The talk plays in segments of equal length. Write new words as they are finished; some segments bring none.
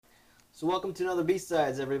So welcome to another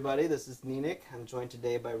B-Sides, everybody. This is Ninik. I'm joined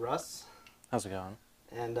today by Russ. How's it going?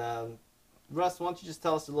 And Russ, why don't you just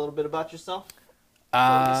tell us a little bit about yourself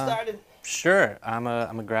before we get started? Sure. I'm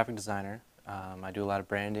a graphic designer. I do a lot of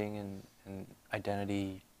branding and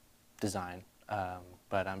identity design.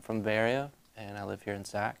 But I'm from the Bay Area, and I live here in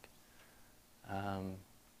Sac.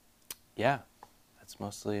 Yeah, that's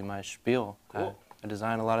mostly my spiel. Cool. I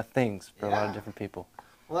design a lot of things for a lot of different people.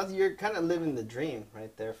 Well, you're kind of living the dream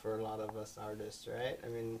right there for a lot of us artists, right? I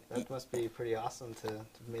mean, that must be pretty awesome to have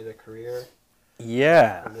made a career.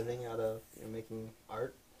 Yeah. Living out of making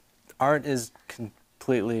art. Art is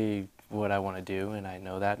completely what I want to do, and I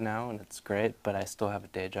know that now, and it's great, but I still have a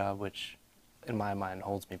day job, which in my mind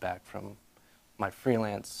holds me back from my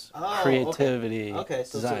freelance creativity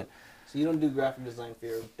design. So you don't do graphic design for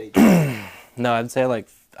your day job? No, I'd say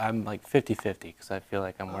I'm like 50-50 because I feel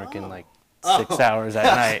like I'm working like 6 hours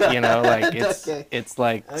at night, you know, like it's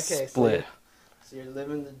like split. So you're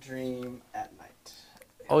living the dream at night.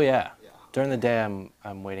 Oh yeah. During the day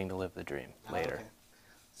I'm waiting to live the dream later. Okay.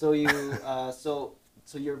 So you so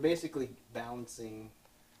you're basically balancing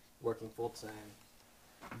working full time,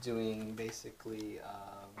 doing basically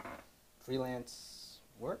freelance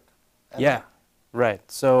work? Yeah. Right.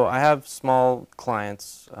 So I have small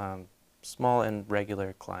clients, small and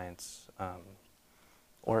regular clients,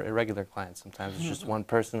 or irregular clients. Sometimes it's just one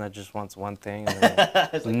person that just wants one thing, and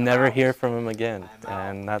then you never hear from him again,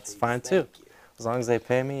 and that's fine too. As long as they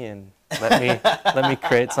pay me and let me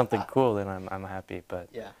create something cool, then I'm happy. But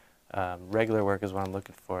regular work is what I'm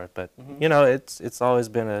looking for. But you know, it's always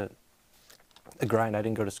been a grind. I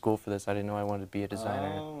didn't go to school for this. I didn't know I wanted to be a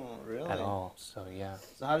designer at all. So yeah.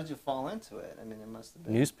 So how did you fall into it? I mean, it must have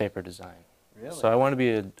been newspaper design. Really? So I wanted to be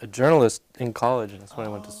a journalist in college, and that's what I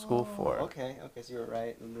went to school for. Okay. So you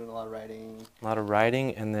were doing a lot of writing. A lot of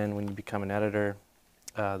writing, and then when you become an editor,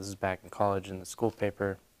 this is back in college in the school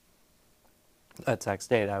paper at Sac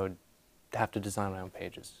State, I would have to design my own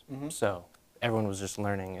pages. So everyone was just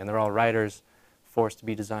learning, and they're all writers, forced to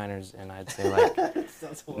be designers, and I'd say like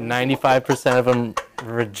 95% of them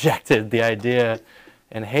rejected the idea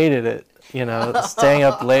and hated it. You know, staying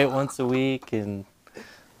up late once a week and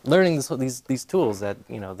learning these tools that,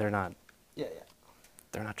 you know, they're not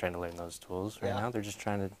trying to learn those tools right now. They're just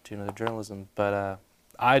trying to do another journalism. But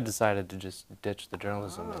I decided to just ditch the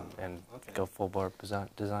journalism and go full bore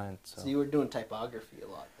design. So you were doing typography a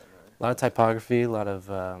lot then, right? A lot of typography, a lot of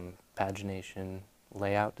pagination,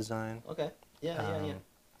 layout design. Okay. Yeah.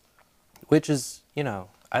 Which is, you know,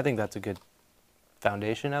 I think that's a good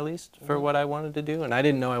foundation at least for what I wanted to do. And I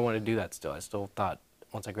didn't know I wanted to do that still. I still thought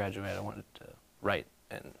once I graduated I wanted to write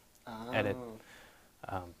and edit.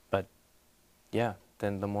 But yeah,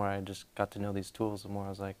 then the more I just got to know these tools, the more I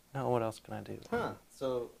was like, no, what else can I do?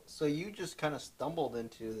 So you just kind of stumbled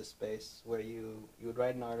into the space where you would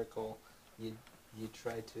write an article, you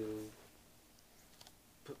try to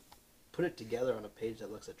put it together on a page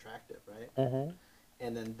that looks attractive, right?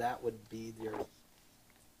 And then that would be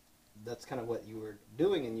that's kind of what you were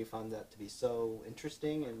doing, and you found that to be so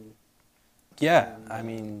interesting and I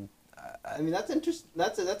mean that's interesting.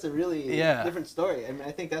 That's a really different story. I mean,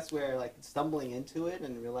 I think that's where like stumbling into it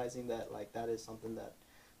and realizing that like that is something that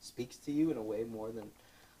speaks to you in a way more than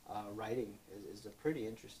writing is a pretty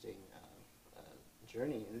interesting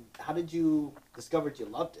journey. And how did you discover that you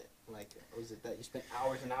loved it? Like, was it that you spent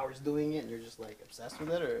hours and hours doing it and you're just like obsessed with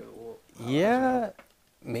it, or?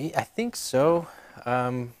 I think so.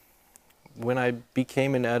 When I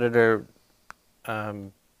became an editor,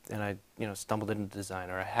 and I stumbled into design,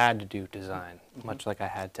 or I had to do design, much like I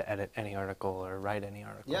had to edit any article or write any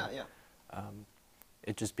article.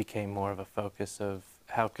 It just became more of a focus of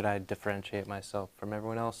how could I differentiate myself from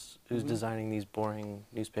everyone else who's designing these boring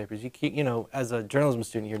newspapers. You know, as a journalism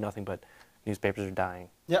student, you hear nothing but newspapers are dying.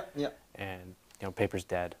 And paper's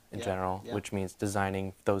dead in general, which means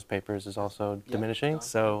designing those papers is also diminishing.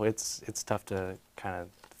 So it's tough to kind of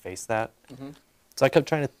face that. So I kept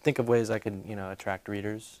trying to think of ways I could, attract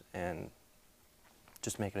readers and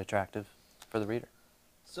just make it attractive for the reader.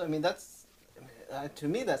 So I mean, to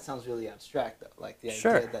me that sounds really abstract though. Like the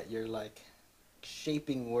idea that you're like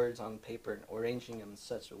shaping words on paper and arranging them in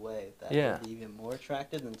such a way that would be even more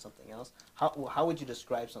attractive than something else. How would you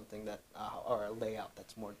describe something that or a layout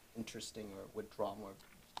that's more interesting or would draw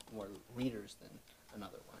more readers than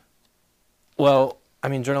another one? Well, I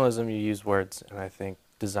mean, journalism, you use words, and I think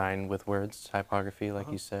design with words, typography,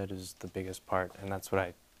 like you said, is the biggest part, and that's what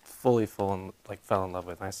I fully fell in love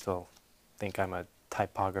with. And I still think I'm a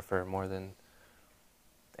typographer more than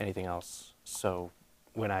anything else. So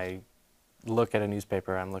when I look at a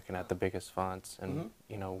newspaper, I'm looking at the biggest fonts and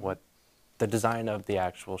what the design of the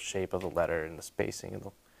actual shape of the letter and the spacing and the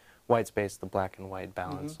white space, the black and white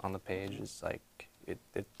balance on the page is like,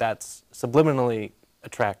 that's subliminally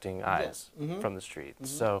attracting eyes from the street.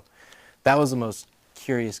 So that was the most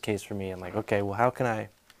curious case for me. I'm like, okay, well, how can I,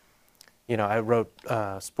 you know, I wrote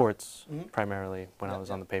sports primarily when I was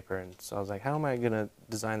on the paper, and so I was like, how am I going to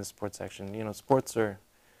design the sports section? You know, sports are,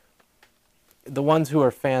 the ones who are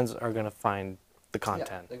fans are going to find the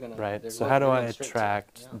content, right? So how do I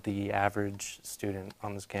attract the average student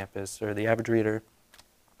on this campus, or the average reader,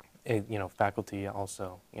 you know, faculty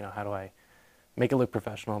also? You know, how do I make it look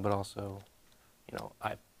professional, but also, you know,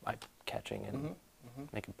 eye-catching and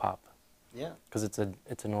make it pop? Yeah. Because it's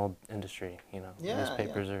an old industry, you know.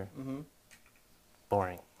 Newspapers are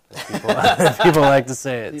boring, as people like to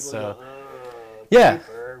say it. People so, go,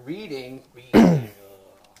 paper, reading.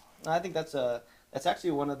 I think that's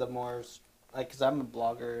actually one of the more, like, because I'm a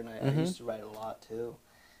blogger and I used to write a lot too,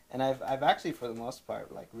 and I've actually, for the most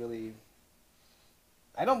part, like, really,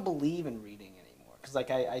 I don't believe in reading anymore, because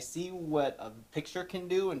like I see what a picture can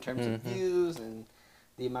do in terms of views and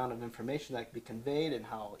the amount of information that can be conveyed and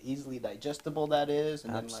how easily digestible that is,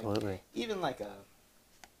 and then like even like a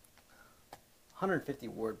 150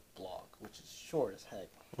 word blog, which is short as heck.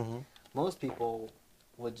 Most people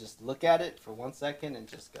would just look at it for 1 second and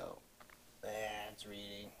just go, it's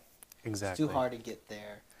reading. Exactly. It's too hard to get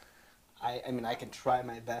there. I mean, I can try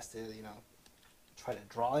my best to, you know, try to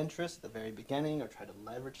draw interest at the very beginning, or try to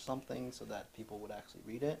leverage something so that people would actually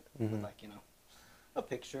read it, with, like, you know, a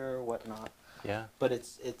picture or whatnot. Yeah. But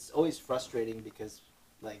it's always frustrating because,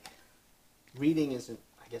 like, reading isn't,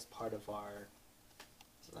 I guess, part of our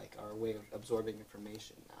way of absorbing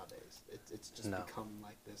information nowadays. It's just become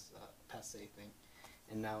like this passe thing,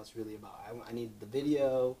 and now it's really about I need the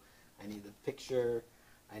video, I need the picture,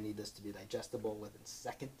 I need this to be digestible within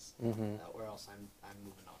seconds, or else I'm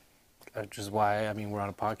moving on. Which is why, I mean, we're on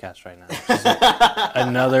a podcast right now. Which is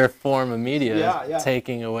another form of media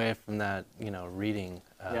taking away from that, you know, reading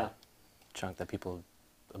chunk that people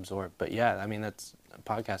absorb. But yeah, I mean,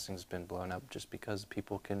 podcasting's been blown up just because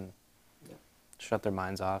people can shut their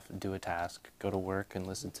minds off, do a task, go to work, and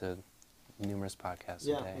listen to numerous podcasts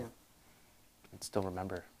a day, and still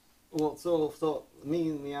remember. Well, so let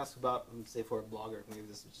me ask about, say, for a blogger, maybe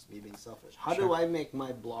this is just me being selfish. How do I make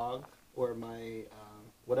my blog or my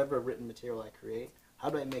whatever written material I create, how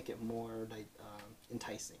do I make it more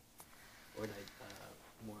enticing, or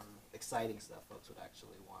more exciting stuff folks would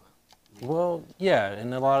actually want to read? Well, yeah,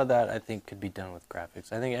 and a lot of that I think could be done with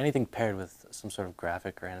graphics. I think anything paired with some sort of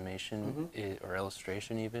graphic or animation or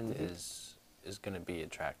illustration even is going to be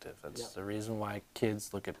attractive. That's the reason why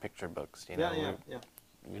kids look at picture books. You know,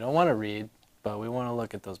 we don't want to read, but we want to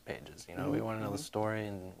look at those pages. You know, we want to know the story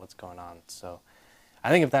and what's going on. So I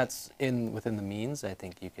think if that's within the means, I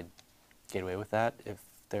think you could get away with that. If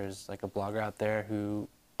there's like a blogger out there who,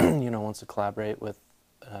 you know, wants to collaborate with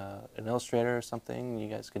an illustrator or something, you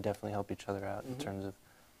guys could definitely help each other out in terms of,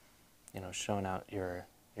 you know, showing out your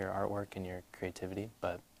artwork and your creativity.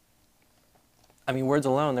 But I mean, words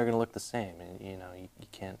alone, they're going to look the same, and you know, you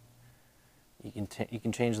can't. You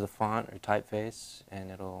can change the font or typeface,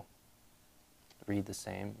 and it'll read the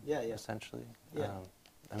same. Essentially.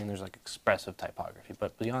 I mean, there's like expressive typography,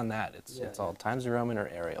 but beyond that, it's all Times New Roman or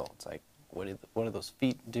Arial. It's like, what do those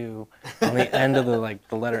feet do on the end of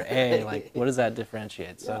the letter A? Like, what does that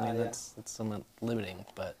differentiate? So I mean, that's somewhat limiting.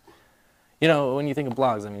 But you know, when you think of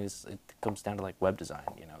blogs, I mean, it comes down to like web design.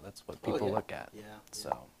 You know, that's what people look at.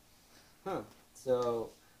 So.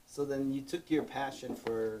 So then you took your passion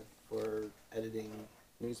for editing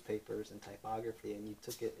newspapers and typography, and you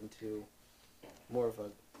took it into more of a,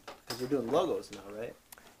 because you're doing logos now, right?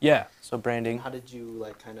 Yeah, so branding. How did you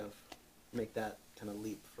like kind of make that kind of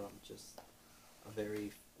leap from just a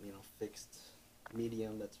very, you know, fixed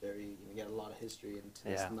medium that's very, you get a lot of history, into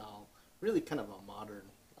this now really kind of a modern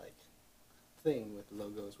like thing with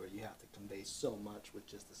logos where you have to convey so much with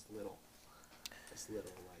just this little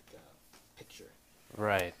like picture.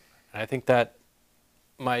 Right. And I think that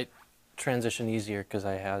might transition easier because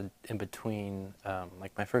I had in between,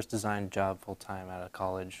 like my first design job full-time out of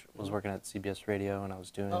college was working at CBS Radio, and I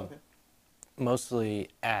was doing mostly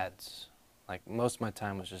ads. Like most of my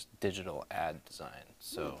time was just digital ad design.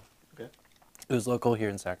 So it was local here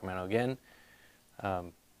in Sacramento again.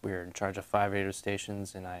 We were in charge of 5 radio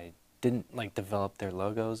stations, and I didn't like develop their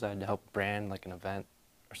logos. I had to help brand like an event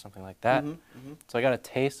or something like that. So I got a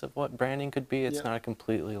taste of what branding could be. It's not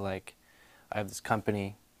completely like, I have this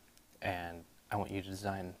company and I want you to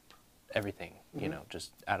design everything, you know,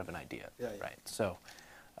 just out of an idea, right? So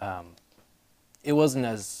it wasn't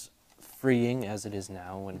as freeing as it is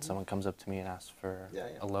now when someone comes up to me and asks for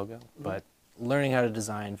a logo, but learning how to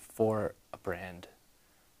design for a brand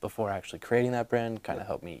before actually creating that brand kind of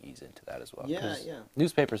helped me ease into that as well. Yeah, yeah.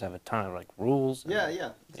 Newspapers have a ton of like rules. And, yeah,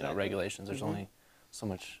 exactly. You know, regulations. There's only so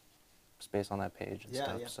much space on that page and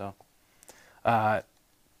stuff. Yeah. So,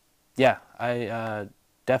 yeah, I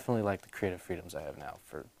definitely like the creative freedoms I have now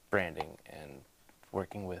for branding and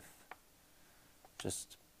working with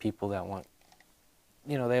just people that want,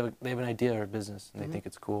 you know, they have an idea or a business and they think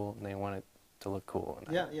it's cool and they want it to look cool.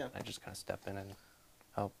 And I just kind of step in and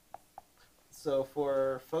help. So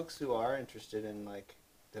for folks who are interested in like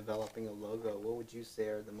developing a logo, what would you say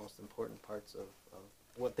are the most important parts of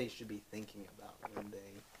what they should be thinking about when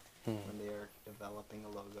they are developing a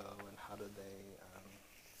logo, and how do they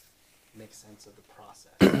make sense of the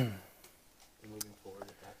process and moving forward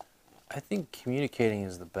with that? I think communicating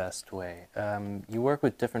is the best way. You work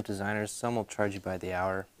with different designers. Some will charge you by the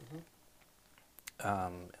hour,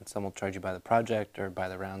 and some will charge you by the project or by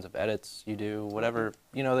the rounds of edits you do, whatever.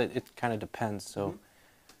 You know, it kind of depends. So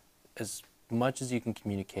as much as you can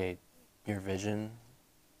communicate your vision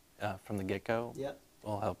from the get-go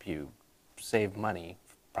will help you save money,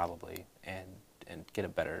 probably, and get a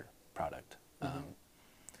better product.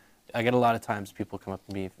 I get a lot of times people come up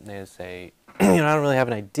to me and they say, you know, I don't really have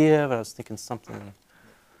an idea, but I was thinking something,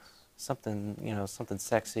 you know, something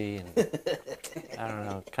sexy and I don't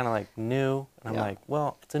know, kind of like new. And I'm like,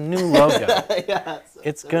 well, it's a new logo.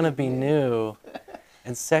 It's gonna be new,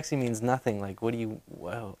 and sexy means nothing. Like, what do you?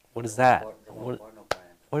 Well, what is that?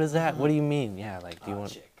 What is that? What do you mean? Yeah, like, do you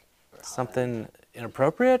want something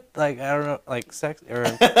inappropriate? Like, I don't know, like sex or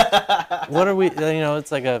what are we? You know,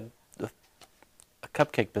 it's like a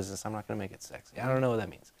cupcake business. I'm not gonna make it sexy. I don't know what that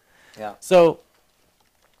means. Yeah. So,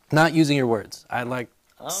 not using your words. I'd like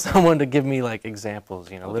someone to give me like examples.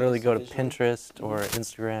 You know, literally go to Pinterest or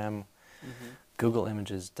Instagram, Google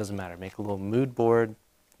Images. Doesn't matter. Make a little mood board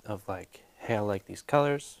of like, hey, I like these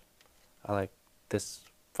colors. I like this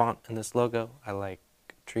font and this logo. I like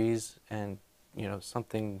trees and, you know,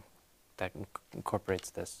 something that incorporates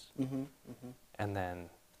this. And then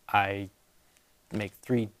I make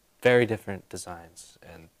 3 very different designs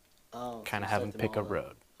and kind of have them pick a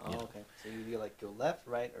road. Oh, okay. So you like go left,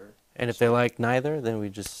 right, or? And if they like neither, then we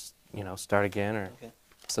just, you know, start again. Or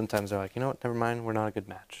sometimes they're like, you know what, never mind, we're not a good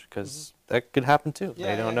match, because that could happen too.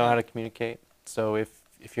 They don't know how to communicate. So if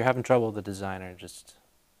you're having trouble with the designer, just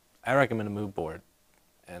I recommend a mood board,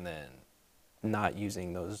 and then not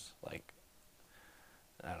using those like,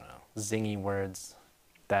 I don't know, zingy words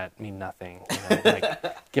that mean nothing. You know,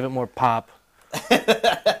 like give it more pop.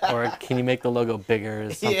 Or can you make the logo bigger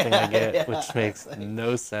is something I get, which makes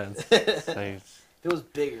no sense. It's like, if it was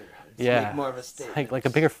bigger, make more of a statement. Like a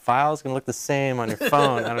bigger file is going to look the same on your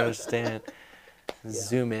phone. I don't understand.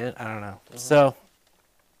 Zoom in, I don't know. So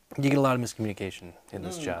you get a lot of miscommunication in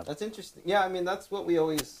this job. That's interesting. Yeah, I mean, that's what we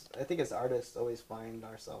always, I think as artists, always find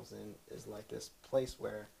ourselves in, is like this place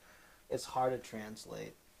where it's hard to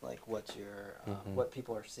translate like what you're, what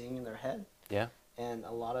people are seeing in their head. Yeah. And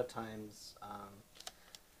a lot of times,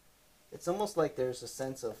 it's almost like there's a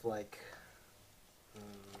sense of like,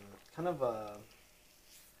 kind of a,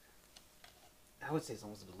 I would say it's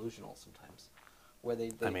almost delusional sometimes, where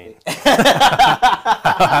they I mean, they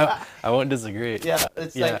I won't disagree. Yeah,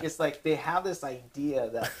 it's like they have this idea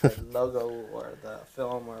that the logo or the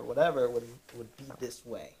film or whatever would be this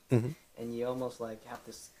way, and you almost like have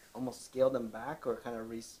to almost scale them back or kind of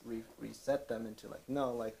reset them into like,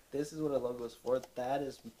 no, like this is what a logo is for. That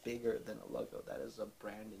is bigger than a logo. That is a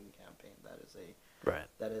branding campaign.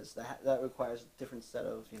 That is that requires a different set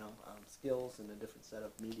of skills and a different set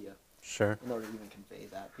of media. Sure. In order to even convey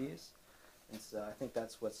that piece, and so I think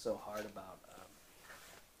that's what's so hard about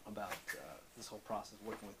this whole process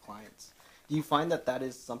working with clients. Do you find that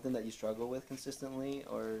is something that you struggle with consistently,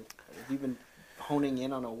 or have you been honing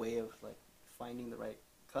in on a way of like finding the right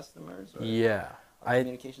customers? Or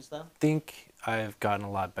communication style? I think I've gotten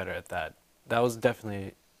a lot better at that. That was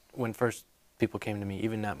definitely when first people came to me,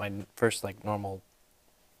 even at my first like normal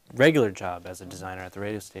regular job as a designer at the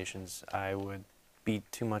radio stations, I would be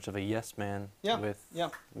too much of a yes man with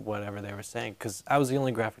whatever they were saying, because I was the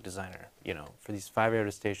only graphic designer, for these 5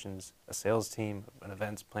 radio stations, a sales team, an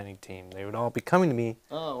events planning team. They would all be coming to me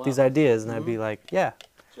these ideas, and I'd be like, yeah,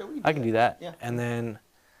 sure, I can do that. Yeah. And then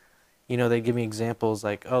they'd give me examples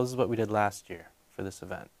like, oh, this is what we did last year for this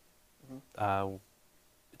event.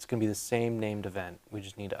 It's going to be the same named event. We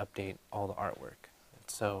just need to update all the artwork.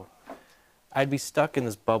 So I'd be stuck in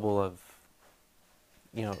this bubble of,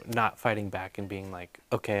 not fighting back and being like,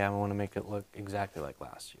 okay, I want to make it look exactly like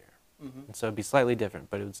last year. And so it'd be slightly different,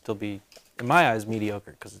 but it would still be, in my eyes,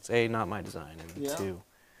 mediocre, because it's A, not my design, and 2,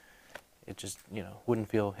 it just, wouldn't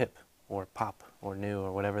feel hip or pop or new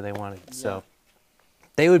or whatever they wanted. Yeah. So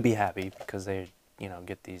they would be happy because they, you know,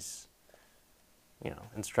 get these, you know,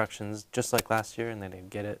 instructions just like last year, and then they'd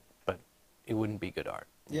get it, but it wouldn't be good art.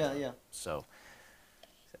 Yeah, yeah. So.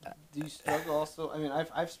 Do you struggle also? I mean,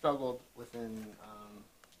 I've struggled within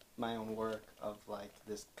my own work of like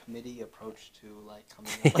this committee approach to like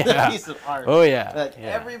coming up with a piece of art. Oh yeah. Like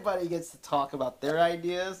everybody gets to talk about their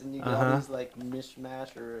ideas, and you get all these like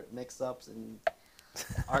mishmash or mix-ups and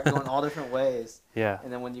art going all different ways. Yeah.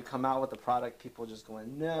 And then when you come out with a product, people just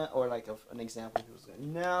going no, or like an example, people just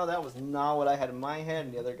going no, that was not what I had in my head,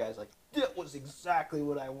 and the other guy's like that was exactly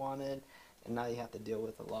what I wanted. And now you have to deal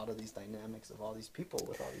with a lot of these dynamics of all these people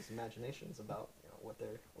with all these imaginations about, you know,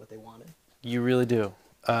 what they wanted. You really do.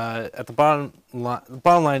 At the bottom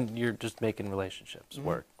line, you're just making relationships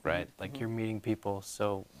work, right? Like you're meeting people.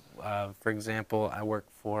 So, for example, I work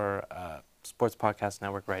for a sports podcast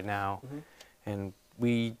network right now, and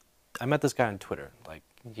I met this guy on Twitter. Like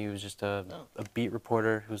he was just a beat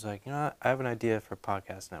reporter who was like, you know, I have an idea for a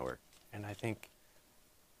podcast network, and I think,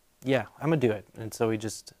 yeah, I'm gonna do it. And so he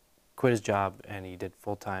just quit his job and he did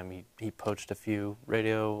full time. He poached a few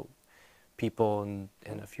radio people and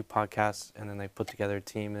a few podcasts, and then they put together a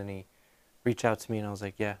team, and he reached out to me, and I was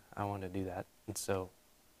like, yeah, I want to do that. And so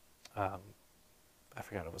I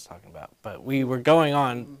forgot what I was talking about, but we were going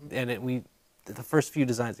on, and the first few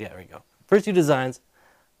designs, yeah, there we go. First few designs,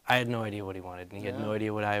 I had no idea what he wanted, and he had no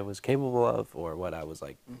idea what I was capable of or what I was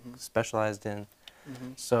like specialized in.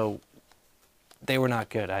 So they were not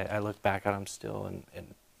good. I look back at them still,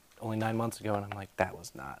 and only 9 months ago, and I'm like, that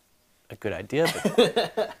was not a good idea,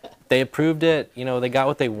 but they approved it, you know, they got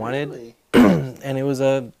what they wanted, really? And it was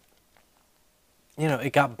you know,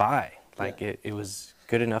 it got by, like it was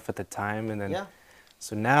good enough at the time, and then,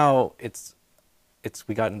 so now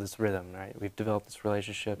we got in this rhythm, right? We've developed this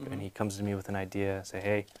relationship, and he comes to me with an idea, say,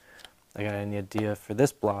 hey, I got an idea for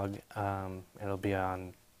this blog, it'll be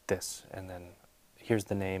on this, and then here's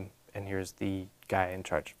the name, and here's the guy in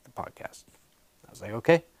charge of the podcast. I was like,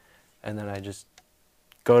 okay. And then I just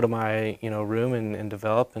go to my, you know, room and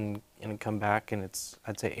develop and come back, and it's,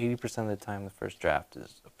 I'd say 80% of the time the first draft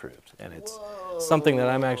is approved, and it's something that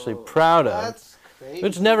I'm actually proud of. That's crazy.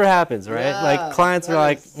 Which never happens, right? Yeah, like clients are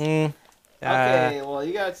like, okay, well,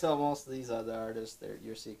 you gotta tell most of these other artists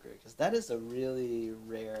your secret, because that is a really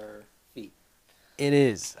rare feat. It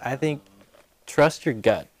is. I think trust your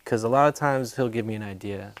gut, because a lot of times he'll give me an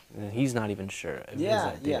idea and he's not even sure of his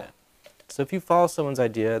idea. So if you follow someone's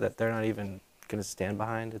idea that they're not even going to stand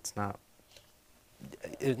behind, it's not,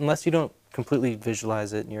 unless you don't completely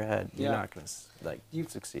visualize it in your head, you're not going to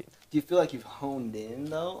succeed. Do you feel like you've honed in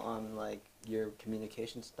though on like your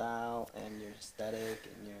communication style and your aesthetic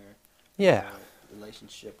and your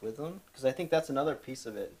relationship with them? Because I think that's another piece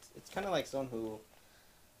of it. It's kind of like someone who,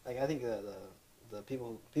 like, I think the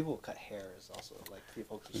people who cut hair is also like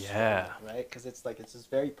people who right? Because it's like it's this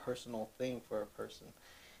very personal thing for a person.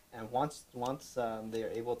 And once they are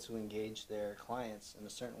able to engage their clients in a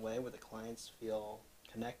certain way where the clients feel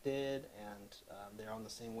connected and they're on the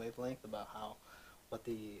same wavelength about what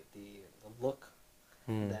the look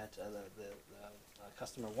that the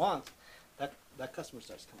customer wants, that customer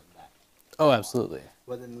starts coming back. Oh, absolutely.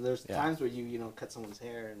 But then there's times where you know cut someone's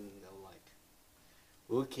hair and they'll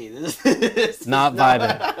like, okay, this not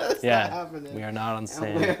vibing. Not happening. We are not on the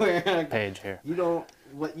same page here. You don't.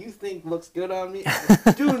 What you think looks good on me,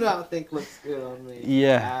 I do not think looks good on me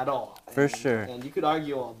at all. For sure. And you could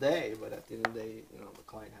argue all day, but at the end of the day, you know, the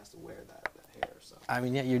client has to wear that hair. So. I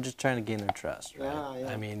mean, you're just trying to gain their trust, right? Yeah.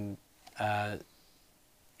 I mean,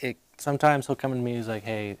 sometimes he'll come to me, he's like,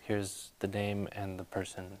 hey, here's the name and the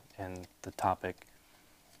person and the topic.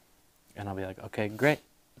 And I'll be like, okay, great.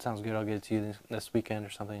 Sounds good. I'll get it to you this weekend or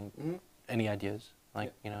something. Any ideas?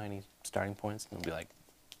 Like, you know, any starting points? And he'll be like,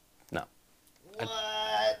 no. What?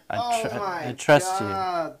 I trust you.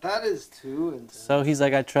 That is too intense. So he's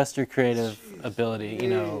like, I trust your creative ability. You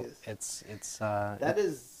know, it's that's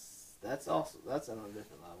on a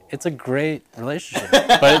different level. It's a great relationship,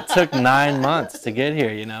 but it took 9 months to get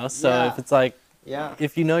here. You know, so if it's like,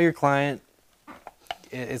 if you know your client,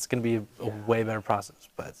 it's gonna be a way better process.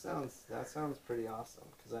 But that sounds pretty awesome,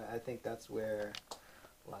 because I think that's where,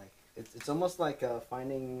 like, it's almost like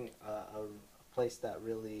finding a place that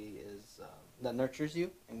really is that nurtures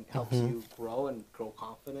you and helps you grow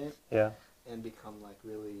confident and become like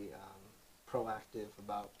really proactive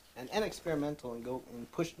about and experimental and go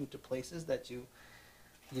and push into places that you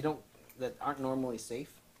don't, that aren't normally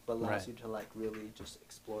safe, but allows you to like really just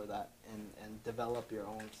explore that and develop your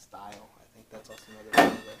own style. I think that's also another part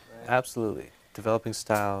of it, right? Absolutely. Developing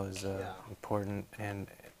style is important, and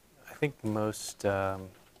I think most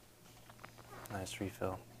Nice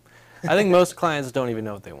refill. I think most clients don't even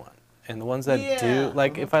know what they want. And the ones that do,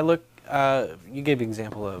 like if I look, you gave an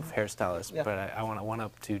example of hairstylists, but I want to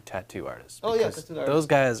one-up to tattoo artists. Oh, yeah, tattoo artists. Those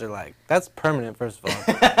guys are like, that's permanent, first of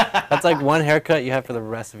all. That's like one haircut you have for the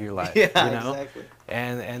rest of your life, yeah, you know? Exactly.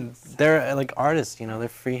 And they're like artists, you know, they're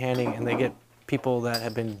freehanding, and they get people that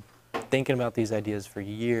have been thinking about these ideas for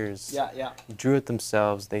years. Yeah. Drew it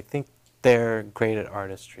themselves. They think they're great at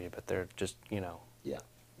artistry, but they're just, you know,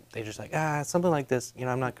 they're just like, something like this, you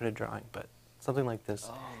know, I'm not good at drawing, but something like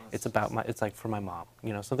this, it's like for my mom,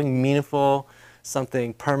 you know, something meaningful,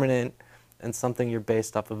 something permanent, and something you're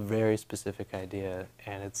based off of a very specific idea.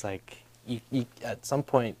 And it's like, you at some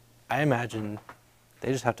point, I imagine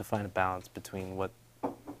they just have to find a balance between what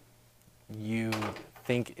you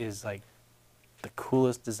think is like the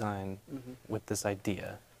coolest design with this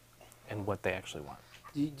idea and what they actually want.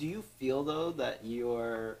 Do you feel, though, that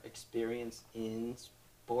your experience in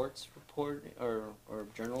sports reporting or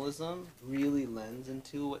journalism really lends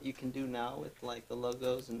into what you can do now with like the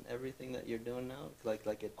logos and everything that you're doing now?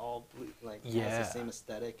 Like it all has the same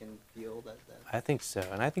aesthetic and feel that. I think so,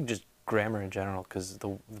 and I think just grammar in general, because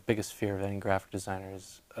the biggest fear of any graphic designer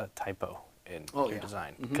is a typo in your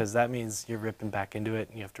design, because that means you're ripping back into it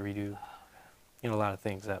and you have to redo, you know, a lot of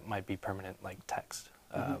things that might be permanent, like text.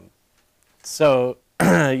 So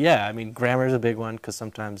yeah, I mean, grammar is a big one, because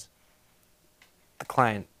sometimes the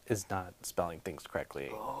client is not spelling things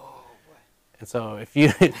correctly. Oh, boy. And so if you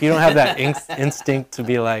don't have that instinct to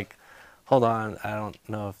be like, hold on, I don't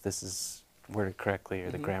know if this is worded correctly,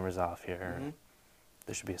 or the grammar's off here, or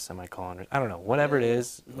there should be a semicolon, or I don't know, whatever it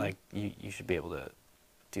is, like you should be able to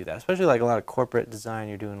do that. Especially like a lot of corporate design,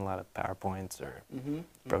 you're doing a lot of PowerPoints or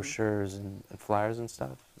brochures and flyers and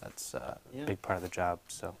stuff. That's a big part of the job.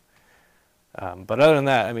 So, but other than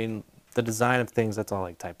that, I mean, the design of things, that's all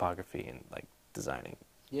like typography and like designing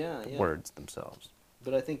words themselves.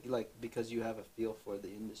 But I think like because you have a feel for the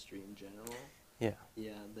industry in general, then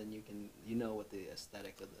you know what the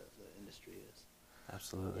aesthetic of the industry is.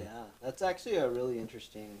 Absolutely. Yeah, that's actually a really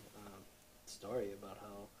interesting story about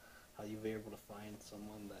how you were able to find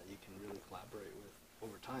someone that you can really collaborate with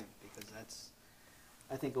over time, because that's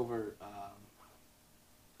I think a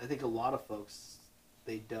lot of folks,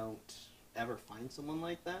 they don't ever find someone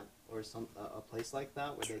like that, or a place like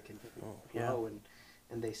that where they can grow,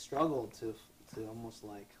 and they struggle to almost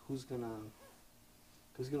like who's gonna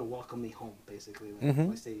welcome me home, basically. Like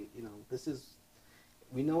I say, you know,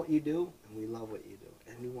 we know what you do and we love what you do,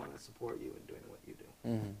 and we want to support you in doing what you do.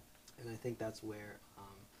 And I think that's where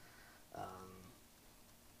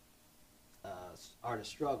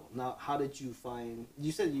artists struggle. Now, how did you find?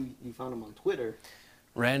 You said you found them on Twitter.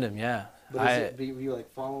 Random, yeah. But were you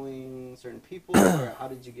like following certain people, or how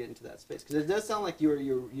did you get into that space? Because it does sound like you were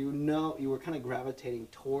kind of gravitating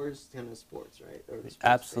towards kind of sports, right? Or the sports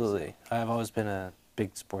Absolutely. space. I've always been a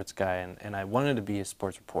big sports guy, and I wanted to be a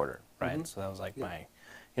sports reporter, right? So that was like my,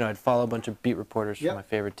 you know, I'd follow a bunch of beat reporters from my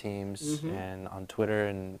favorite teams and on Twitter,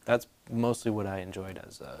 and that's mostly what I enjoyed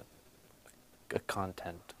as a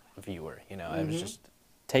content viewer. You know, I was just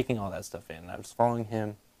taking all that stuff in. I was following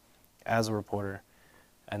him as a reporter.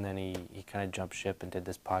 And then he kind of jumped ship and did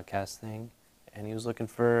this podcast thing. And he was looking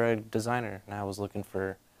for a designer, and I was looking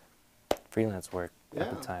for freelance work at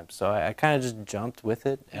the time. So I kind of just jumped with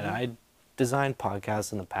it. And I designed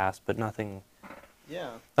podcasts in the past, but nothing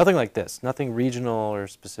like this. Nothing regional or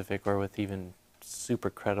specific, or with even super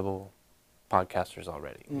credible podcasters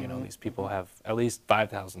already. You know, these people have at least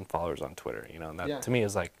 5,000 followers on Twitter. You know, and that to me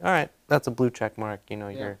is like, all right, that's a blue check mark. You know,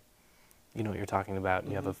 you know what you're talking about.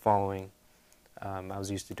 And you have a following. I was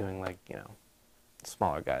used to doing like, you know,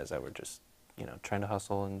 smaller guys that were just, you know, trying to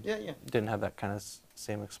hustle and didn't have that kind of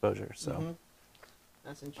same exposure. So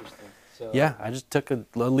that's interesting. So yeah, I just took a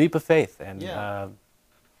leap of faith, and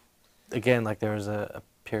again, like there was a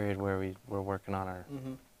period where we were working on our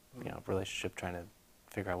you know, relationship, trying to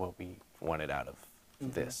figure out what we wanted out of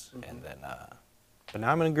this, and then but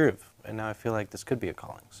now I'm in a groove, and now I feel like this could be a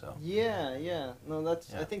calling. So no,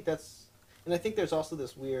 that's I think that's. And I think there's also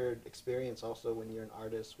this weird experience also when you're an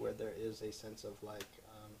artist, where there is a sense of like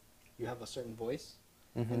you have a certain voice,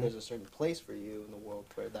 and there's a certain place for you in the world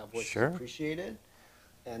where that voice is appreciated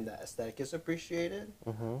and that aesthetic is appreciated.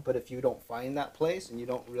 But if you don't find that place, and you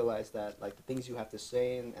don't realize that like the things you have to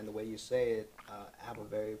say and the way you say it have a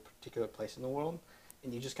very particular place in the world,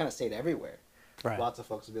 and you just kind of say it everywhere. Lots of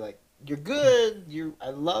folks will be like, "You're good. I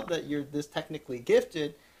love that you're this technically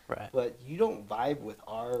gifted." Right. But you don't vibe with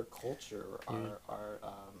our culture, our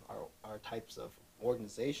types of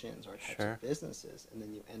organizations, our types of businesses, and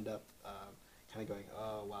then you end up kind of going,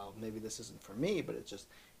 oh, well, maybe this isn't for me, but it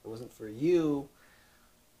wasn't for you.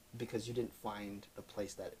 because you didn't find the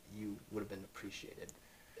place that you would have been appreciated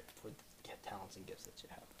for the talents and gifts that you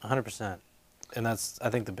have. 100%. And that's, I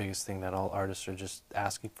think, the biggest thing that all artists are just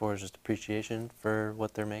asking for is just appreciation for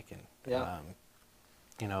what they're making. Yeah.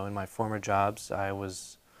 You know, in my former jobs, I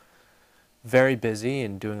was very busy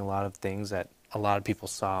and doing a lot of things that a lot of people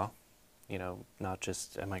saw, you know, not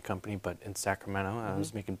just at my company, but in Sacramento. I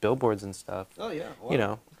was making billboards and stuff. Oh, yeah. Wow. You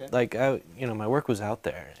know, okay. like, you know, my work was out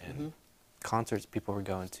there, and concerts people were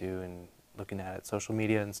going to and looking at it, social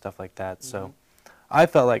media and stuff like that. So I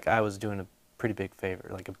felt like I was doing a pretty big favor,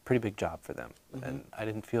 like a pretty big job for them. And I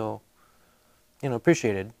didn't feel, you know,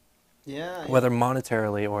 appreciated. Yeah. Whether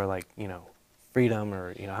monetarily or, like, you know, freedom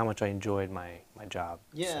or, you know, how much I enjoyed my job.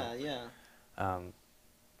 Yeah, so, yeah.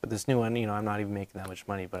 But this new one, you know, I'm not even making that much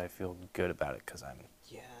money, but I feel good about it because I'm,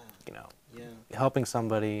 you know, helping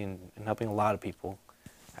somebody and helping a lot of people,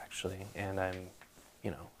 actually. And I'm, you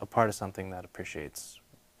know, a part of something that appreciates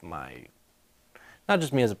my, not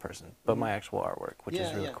just me as a person, but my actual artwork, which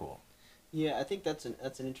is really cool. Yeah, I think that's an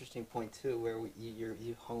interesting point too, where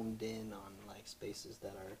you honed in on like spaces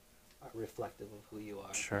that are reflective of who you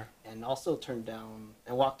are. Sure. And also turned down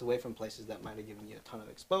and walked away from places that might have given you a ton of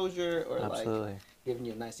exposure or like given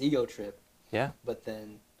you a nice ego trip. Yeah. But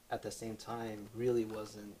then at the same time, really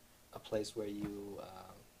wasn't a place where you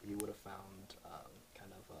would have found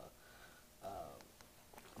kind of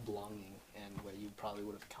a belonging, and where you probably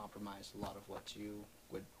would have compromised a lot of what you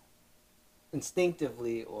would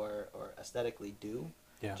instinctively or aesthetically do,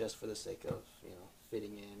 just for the sake of, you know,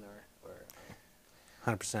 fitting in or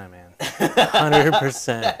 100%, man.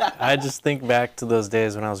 100%. I just think back to those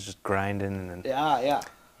days when I was just grinding, and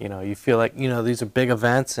you know, you feel like, you know, these are big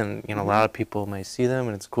events, and, you know, a lot of people may see them,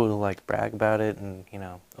 and it's cool to like brag about it, and, you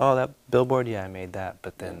know, oh, that billboard, yeah, I made that.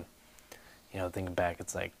 But then, you know, thinking back,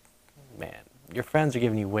 it's like, man, your friends are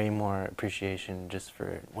giving you way more appreciation just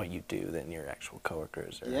for what you do than your actual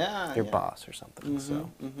coworkers or your boss or something. So.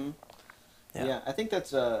 Yeah, I think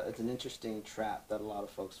that's it's an interesting trap that a lot of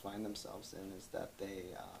folks find themselves in, is that they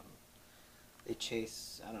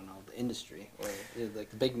chase, I don't know, the industry, or, you know, like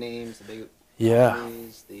the big names, the big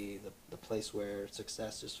companies, the place where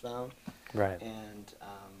success is found. Right. And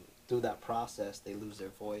through that process, they lose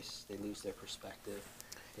their voice, they lose their perspective,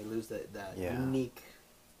 they lose that unique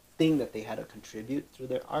thing that they had to contribute through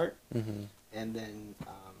their art. And then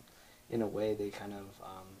in a way they kind of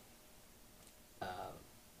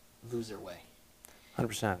lose their way.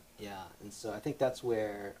 100%. Yeah, and so I think that's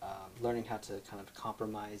where learning how to kind of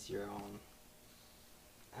compromise your own,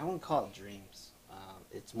 I wouldn't call it dreams,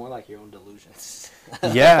 it's more like your own delusions.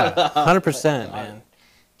 Yeah, 100%, man.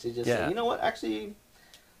 To just say, you know what, actually,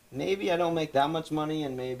 maybe I don't make that much money,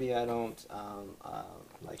 and maybe I don't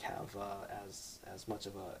like have as much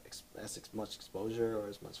of much exposure or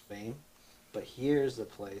as much fame, but here's a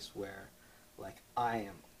place where, like, I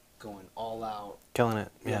am going all out, killing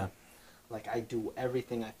it. Yeah. Like, I do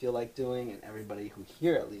everything I feel like doing, and everybody who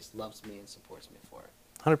here at least loves me and supports me for it.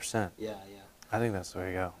 100%. Yeah. I think that's the way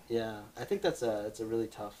to go. Yeah, I think it's a really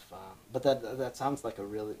tough, but that sounds like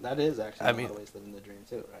that is actually a lot of ways living the dream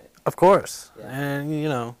too, right? Of course. Yeah. And, you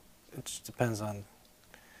know, it just depends on,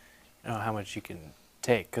 you know, how much you can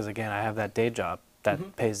take. Because, again, I have that day job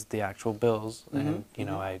that pays the actual bills, and, you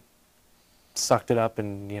know, I sucked it up,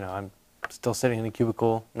 and, you know, I'm still sitting in a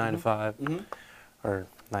cubicle 9 to 5 or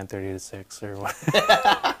 9:30 to 6 or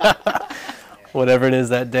whatever it is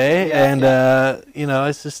that day. And you know,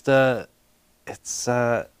 it's just it's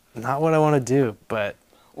not what I want to do. But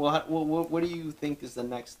what do you think is the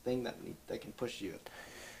next thing that can push you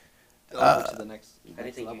over to the next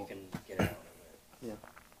level? You can get out of it? Yeah,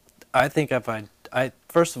 I think if I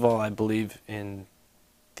first of all, I believe in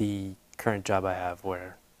the current job I have,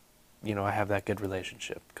 where, you know, I have that good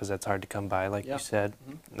relationship, because that's hard to come by, like you said.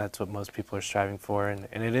 That's what most people are striving for, and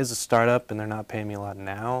it is a startup, and they're not paying me a lot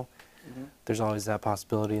now. There's always that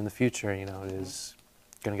possibility in the future, you know, it is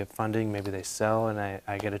going to get funding, maybe they sell, and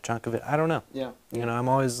I get a chunk of it. I don't know. Yeah. You know, I'm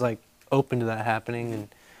always, like, open to that happening,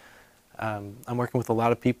 and I'm working with a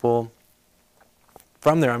lot of people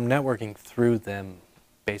from there. I'm networking through them,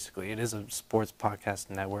 basically. It is a sports podcast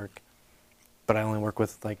network, but I only work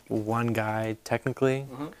with, like, one guy, technically,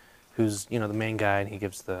 who's, you know, the main guy, and he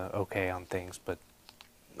gives the okay on things. But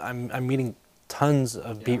I'm meeting tons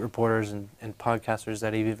of beat reporters and podcasters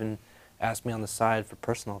that have even asked me on the side for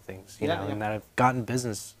personal things, you know, and that I've gotten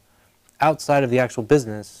business outside of the actual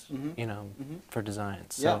business, you know, for design.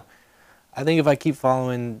 So I think if I keep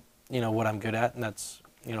following, you know, what I'm good at, and that's,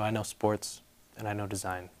 you know, I know sports and I know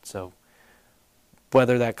design. So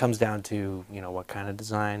whether that comes down to, you know, what kind of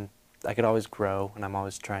design, I could always grow, and I'm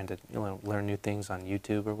always trying to, you know, learn new things on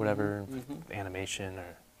YouTube or whatever, animation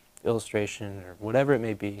or illustration or whatever it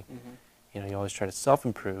may be, you know, you always try to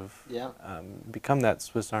self-improve. Yeah. Become that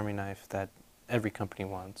Swiss Army knife that every company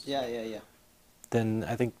wants. Yeah, yeah, yeah. Then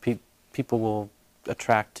I think people will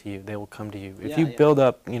attract to you. They will come to you. If Yeah, you yeah. build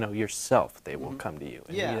up, you know, yourself, they will come to you.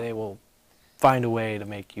 And Yeah. they will find a way to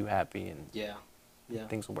make you happy, and Yeah. Yeah.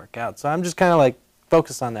 things will work out. So I'm just kind of like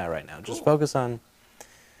focused on that right now. Just Cool. focus on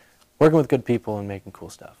working with good people and making cool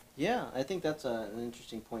stuff. Yeah, I think that's an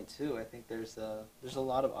interesting point too. I think there's a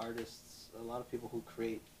lot of artists, a lot of people who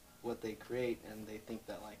create what they create, and they think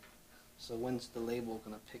that like, so when's the label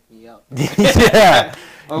gonna pick me up? Yeah.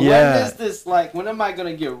 Or Yeah. when is this like? When am I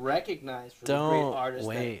gonna get recognized for the great Don't artist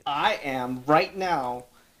wait. that I am right now,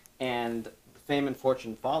 and fame and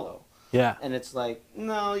fortune follow? Yeah. And it's like,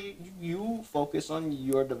 no, you focus on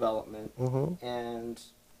your development, and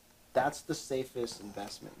that's the safest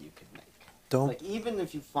investment you could make. Don't. Like, even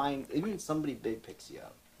if you find, even somebody big picks you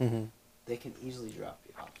up, they can easily drop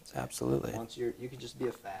you off. Absolutely. Once you can just be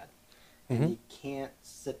a fad. And you can't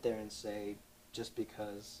sit there and say, just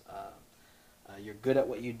because you're good at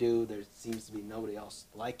what you do, there seems to be nobody else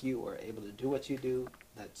like you or able to do what you do,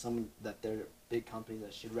 that they're a big company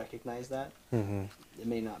that should recognize that. It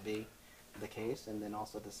may not be the case. And then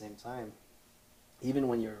also at the same time, even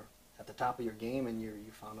when you're at the top of your game and you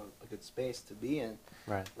found a good space to be in,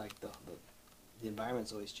 right? Like the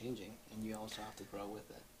environment's always changing, and you also have to grow with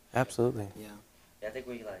it. Absolutely. Yeah. Yeah, I think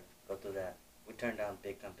we like go through that. We turned down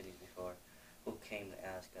big companies before who came to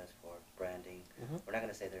ask us for branding. We're not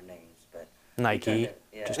gonna say their names, but Nike.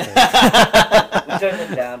 Yeah. Just kidding. We turned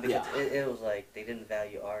them down because it was like they didn't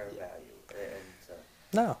value our value, and so.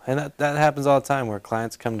 No, and that happens all the time where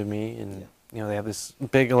clients come to me and you know they have this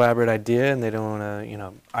big elaborate idea and they don't want to, you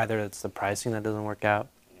know, either it's the pricing that doesn't work out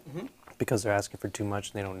because they're asking for too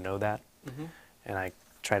much and they don't know that, and I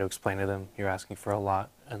try to explain to them you're asking for a lot,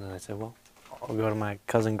 and then they say, well, I'll go to my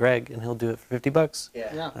cousin Greg and he'll do it for $50.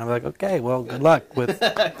 Yeah. And I'm like, okay, well, good luck with,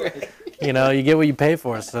 you know, you get what you pay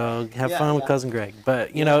for, so have fun with cousin Greg.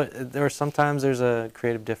 But you know, sometimes there's a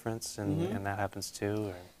creative difference, and that happens too.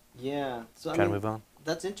 Or yeah. So try to move on.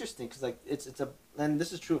 That's interesting because like and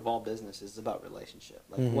this is true of all businesses. It's about relationship.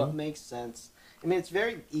 Like what makes sense. I mean, it's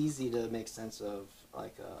very easy to make sense of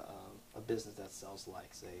like a business that sells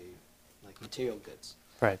like, say, like material goods.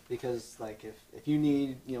 Right. Because like if you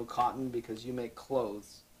need, you know, cotton because you make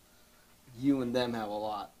clothes, you and them have a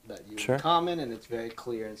lot that you in common, and it's very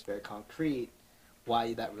clear and it's very concrete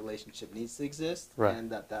why that relationship needs to exist,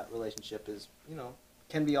 and that relationship is, you know,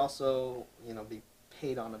 can be also, you know, be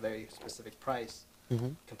paid on a very specific price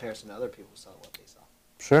comparison to other people who sell what they sell.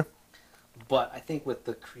 Sure. But I think with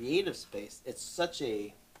the creative space, it's such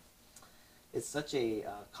a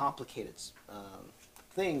complicated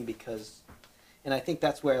thing because, and I think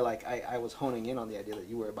that's where like I was honing in on the idea that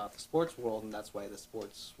you were about the sports world, and that's why the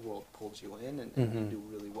sports world pulls you in, and you do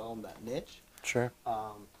really well in that niche. Sure.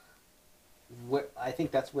 I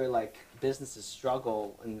think that's where like businesses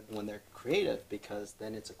struggle when they're creative, because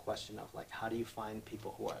then it's a question of like, how do you find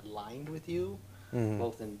people who are aligned with you,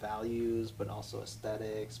 both in values, but also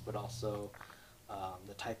aesthetics, but also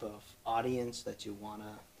the type of audience that you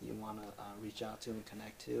wanna reach out to and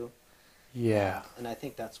connect to. Yeah. And I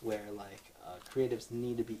think that's where like creatives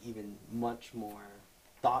need to be even much more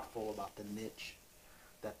thoughtful about the niche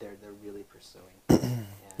that they're really pursuing,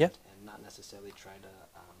 and not necessarily try to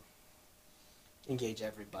engage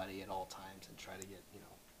everybody at all times and try to get, you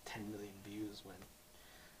know, 10 million views when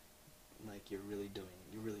like you're really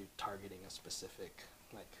targeting a specific,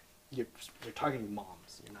 like you're targeting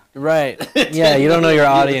moms. You're not right. Yeah, you don't know your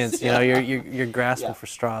audience. You know, you're grasping for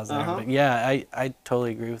straws there. But yeah, I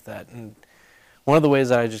totally agree with that. And one of the ways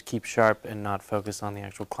that I just keep sharp and not focus on the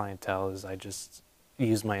actual clientele is I just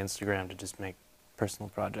use my Instagram to just make personal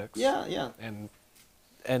projects. Yeah, yeah.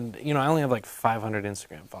 And you know, I only have like 500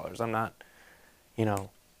 Instagram followers. I'm not, you know,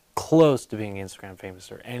 close to being Instagram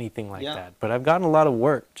famous or anything like that. But I've gotten a lot of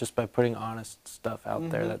work just by putting honest stuff out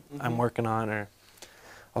there that I'm working on, or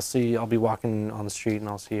I'll be walking on the street and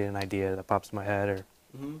I'll see an idea that pops in my head, or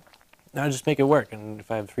I just make it work. And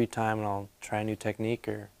if I have free time, and I'll try a new technique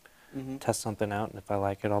or test something out, and if I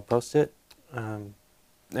like it, I'll post it. And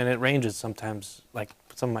it ranges sometimes. Like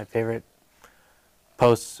some of my favorite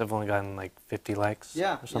posts have only gotten like 50 likes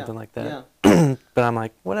or something like that. But I'm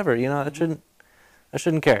like, whatever, you know, I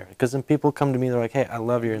shouldn't care, because then people come to me, they're like, hey, I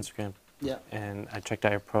love your Instagram. Yeah. And I checked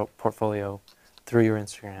out your portfolio through your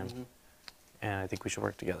Instagram, and I think we should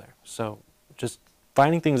work together. So just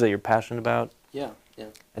finding things that you're passionate about,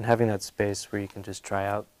 and having that space where you can just try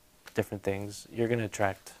out different things, you're going to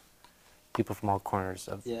attract people from all corners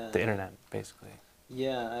of the internet, basically.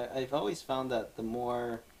 Yeah, I've always found that the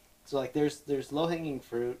more, so like there's low-hanging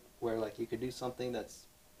fruit, where like you could do something that's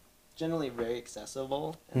generally very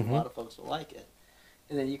accessible and a lot of folks will like it.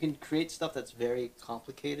 And then you can create stuff that's very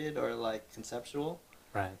complicated or like conceptual.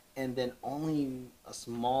 Right. And then only a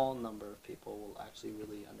small number of people will actually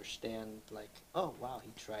really understand, like, oh, wow,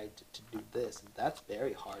 he tried to do this. And that's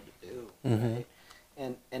very hard to do, right?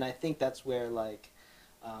 And I think that's where, like,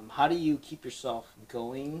 how do you keep yourself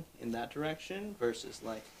going in that direction versus,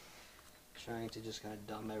 like, trying to just kind of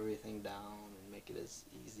dumb everything down and make it as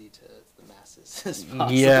easy to the masses as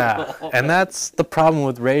possible? Yeah, and that's the problem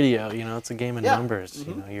with radio. You know, it's a game of numbers.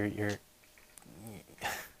 You know, you're.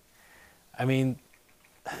 I mean,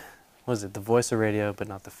 what is it? The voice of radio, but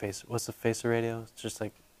not the face. What's the face of radio? It's just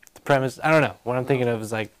like the premise. I don't know. What I'm thinking of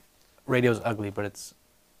is like radio's ugly, but it's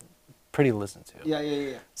pretty to listen to.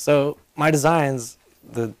 Yeah. So my designs,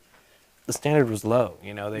 the standard was low.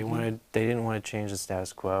 You know, they didn't want to change the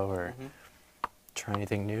status quo or try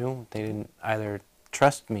anything new. They didn't either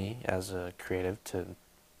trust me as a creative to,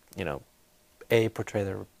 you know, A, portray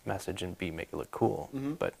their message, and B, make it look cool.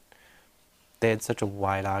 But they had such a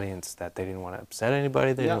wide audience that they didn't want to upset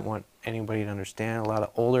anybody. They didn't want anybody to understand. A lot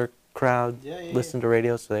of older crowd listen to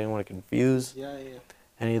radio, so they didn't want to confuse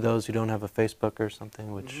any of those who don't have a Facebook or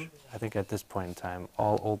something, which I think at this point in time,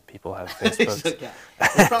 all old people have Facebooks.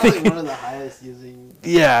 It's probably one of the highest using.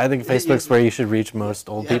 Yeah, I think Facebook's where you should reach most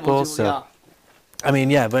old people. So, I mean,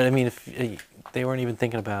 but I mean, if they weren't even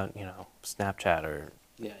thinking about, you know, Snapchat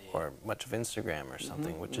or much of Instagram or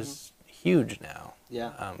something, which is huge now.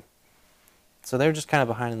 So they were just kind of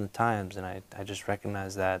behind in the times, and I just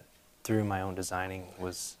recognized that through my own designing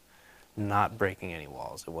was not breaking any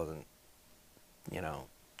walls. It wasn't, you know,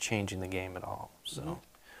 changing the game at all. So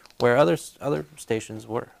where other stations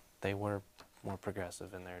were, they were more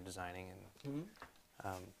progressive in their designing, and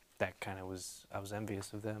that kind of was, I was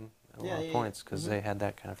envious of them at a lot of points because they had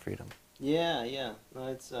that kind of freedom. No,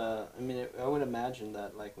 it's I mean, I would imagine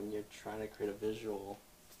that, like, when you're trying to create a visual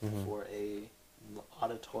for a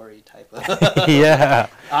auditory type of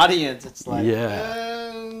audience, it's like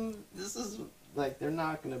this is like, they're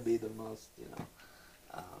not going to be the most, you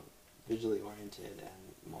know, visually oriented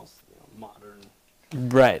and most, you know,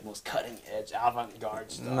 modern, most cutting edge,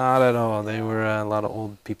 avant-garde stuff. Not at all. They were a lot of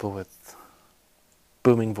old people with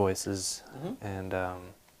booming voices, and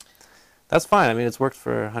that's fine. I mean, it's worked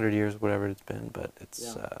for 100 years, whatever it's been, but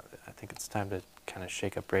it's I think it's time to kind of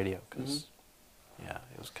shake up radio because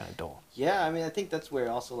it was kind of dull. Yeah, I mean, I think that's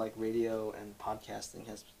where also, like, radio and podcasting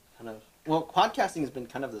has kind of, well, podcasting has been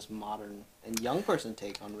kind of this modern and young person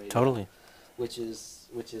take on radio. Totally. Which is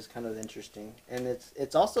kind of interesting. And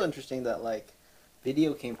it's also interesting that, like,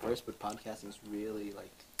 video came first, but podcasting is really,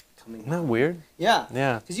 like, coming. Isn't that weird? Yeah.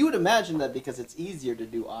 Because you would imagine that because it's easier to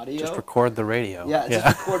do audio. Just record the radio. Yeah, just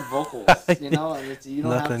record vocals, you know, and you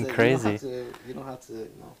don't Nothing have to, crazy. You don't have to,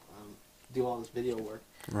 you know, do all this video work.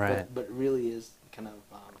 Right. But it really is kind of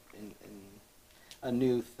in a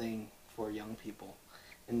new thing for young people.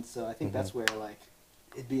 And so I think that's where, like,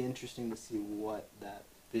 it'd be interesting to see what that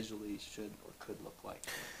visually should or could look like.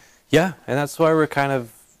 Yeah, and that's why we're kind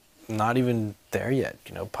of not even there yet.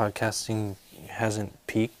 You know, podcasting hasn't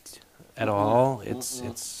peaked at all. It's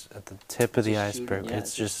at the tip of the iceberg.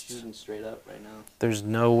 It's just shooting straight up right now. There's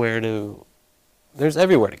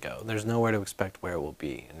everywhere to go. There's nowhere to expect where it will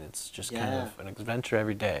be, and it's just kind of an adventure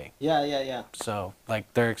every day. Yeah. So,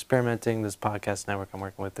 like, they're experimenting, this podcast network I'm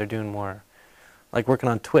working with, they're doing more, like, working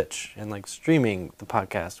on Twitch and, like, streaming the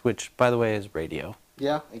podcast, which, by the way, is radio.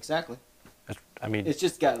 Yeah, exactly. I mean, it's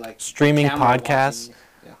just got, like, streaming podcasts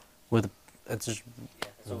with, it's just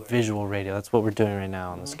visual radio. That's what we're doing right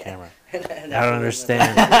now on this camera. I don't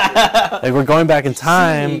understand. Like, we're going back in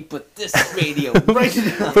time. But this radio right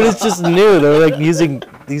now. But it's just new. They're, like, using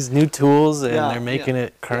these new tools, and they're making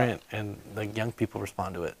it current, and, like, young people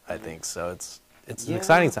respond to it, I think. So it's an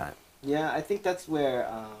exciting time. Yeah, I think that's where,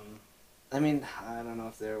 I mean, I don't know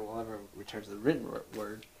if there will ever return to the written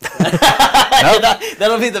word.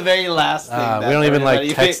 That'll be the very last thing. We don't even like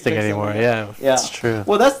texting anymore. Yeah, it's true.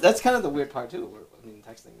 Well, that's kind of the weird part too. I mean,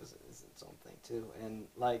 texting is its own thing too, and,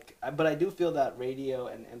 like, but I do feel that radio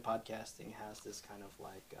and podcasting has this kind of,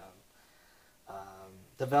 like,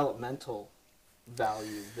 developmental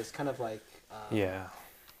value. This kind of, like,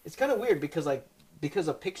 it's kind of weird because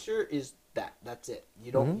a picture is that's it.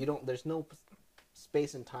 You don't. There's no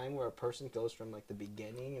space and time where a person goes from, like, the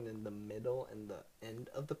beginning and then the middle and the end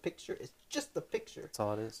of the picture. It's just the picture. That's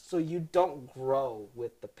all it is. So you don't grow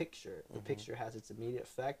with the picture. The picture has its immediate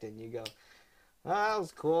effect, and you go, that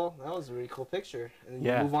was cool. That was a really cool picture. And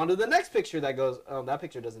then you move on to the next picture that goes, oh, that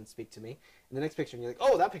picture doesn't speak to me. And the next picture, and you're like,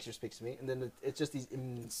 oh, that picture speaks to me. And then it's just these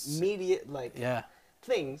immediate, like,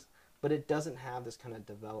 things. but it doesn't have this kind of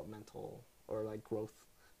developmental or like growth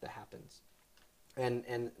that happens.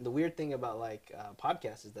 And the weird thing about like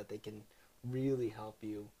podcasts is that they can really help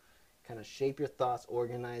you kind of shape your thoughts,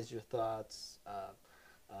 organize your thoughts,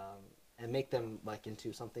 and make them like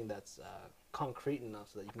into something that's concrete enough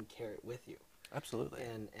so that you can carry it with you. Absolutely.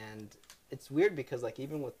 And it's weird because like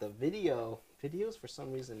even with the videos for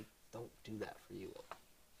some reason don't do that for you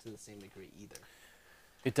to the same degree either.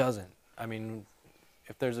 It doesn't. I mean,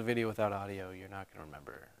 if there's a video without audio, you're not going to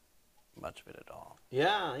remember much of it at all.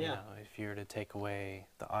 Yeah, You know, if you were to take away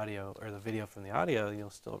the audio or the video from the audio, you'll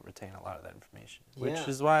still retain a lot of that information. Which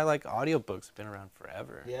is why like audiobooks have been around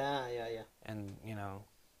forever. Yeah. And, you know,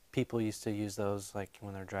 people used to use those like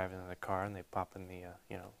when they're driving in the car and they pop in the,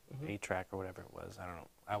 8-track or whatever it was. I don't know.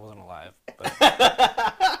 I wasn't alive.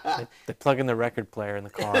 But they plug in the record player in the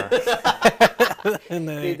car. And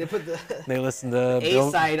they listen to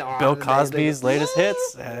Bill Cosby's latest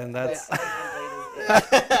hits. And that's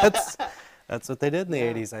that's what they did in the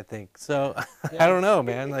 80s, I think. So I don't know,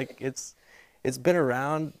 man. Like it's been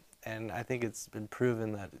around, and I think it's been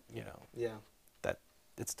proven that, that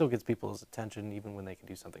it still gets people's attention even when they can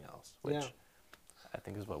do something else, which I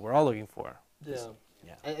think is what we're all looking for. Yeah.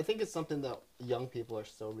 I think it's something that young people are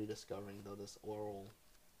still rediscovering, though, this oral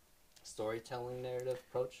storytelling narrative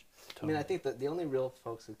approach. Totally. I mean, I think that the only real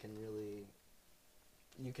folks who you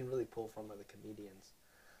can really pull from are the comedians.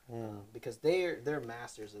 Because they're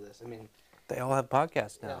masters of this. I mean, they all have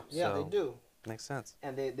podcasts now. Yeah, so they do. Makes sense.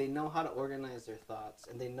 And they know how to organize their thoughts,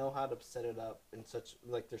 and they know how to set it up in such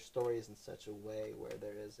like their stories in such a way where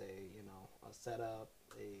there is a setup,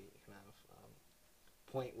 a kind of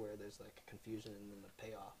point where there's like a confusion and then a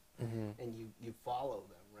payoff, and you follow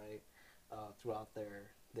them right throughout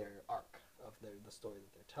their arc of the story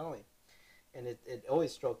that they're telling, and it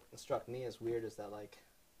always struck me as weird is that like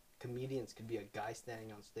comedians could be a guy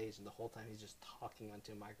standing on stage and the whole time he's just talking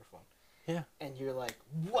onto a microphone. Yeah. And you're like,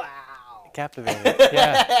 wow. Captivating.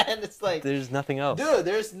 Yeah. And it's like, there's nothing else. Dude,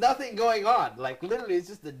 there's nothing going on. Like, literally, it's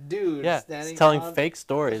just a dude standing telling on fake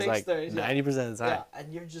stories 90% of the time. Yeah.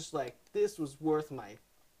 And you're just like, this was worth my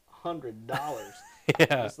 $100.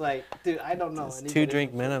 Yeah. It's like, dude, I don't know. This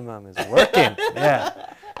 2-drink minimum is working.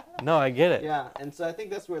 Yeah. No, I get it. Yeah. And so I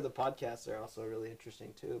think that's where the podcasts are also really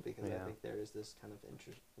interesting, too, because I think there is this kind of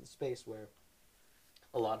space where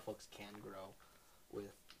a lot of folks can grow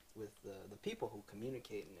with the people who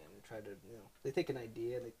communicate and try to, they take an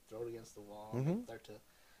idea, they throw it against the wall, and start to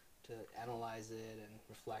analyze it and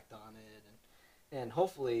reflect on it, and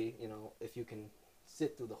hopefully, if you can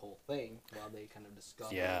sit through the whole thing while they kind of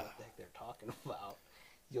discover what the heck they're talking about,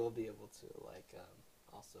 you'll be able to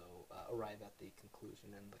also arrive at the conclusion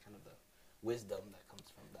and the kind of the wisdom that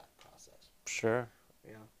comes from that process. Sure.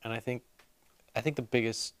 Yeah. And I think the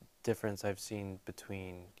biggest difference I've seen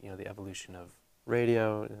between the evolution of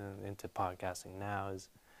radio and into podcasting now is,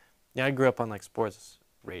 I grew up on like sports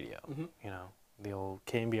radio. The old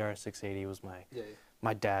KNBR 680 was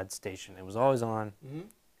my dad's station. It was always on,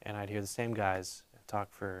 and I'd hear the same guys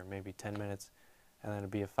talk for maybe 10 minutes, and then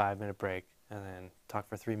it'd be a 5-minute break, and then talk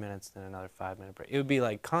for 3 minutes, then another 5-minute break. It would be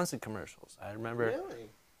like constant commercials. I remember. Really?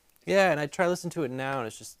 Yeah, and I try to listen to it now, and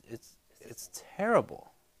it's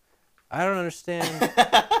terrible. I don't understand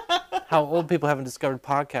how old people haven't discovered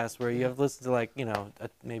podcasts where you have to listen to like, a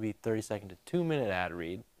maybe 30-second to 2-minute ad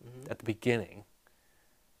read at the beginning.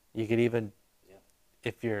 You could even,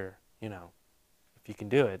 if you're, if you can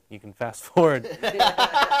do it, you can fast forward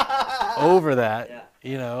over that,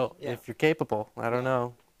 if you're capable. I don't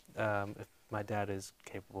know if my dad is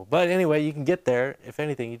capable. But anyway, you can get there. If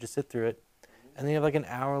anything, you just sit through it. And then you have like an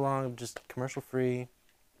hour long of just commercial-free,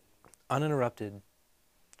 uninterrupted,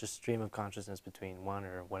 just stream of consciousness between one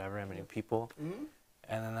or whatever how many people,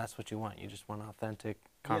 and then that's what you want. You just want authentic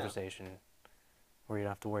conversation where you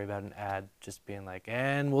don't have to worry about an ad just being like,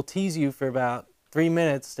 and we'll tease you for about 3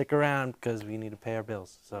 minutes, stick around because we need to pay our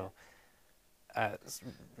bills. So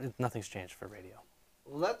nothing's changed for radio.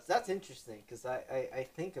 Well, that's interesting because I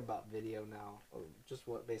think about video now, just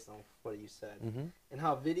based on what you said, and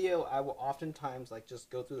how video, I will oftentimes like just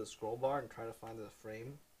go through the scroll bar and try to find the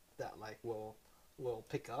frame that like will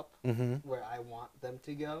pick up where I want them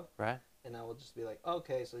to go. Right. And I will just be like,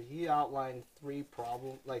 okay, so he outlined 3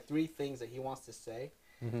 things that he wants to say.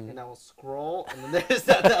 And I will scroll, and then there's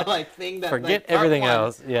that like thing that forget like, everything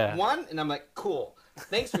else. Yeah. One, and I'm like, cool.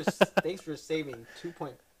 Thanks for saving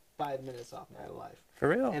 2.5 minutes off my life. For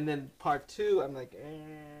real. And then part 2, I'm like,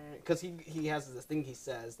 because he has this thing he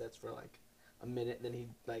says that's for like a minute, and then he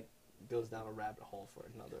like goes down a rabbit hole for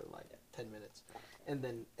another like 10 minutes, and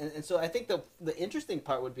then and so I think the interesting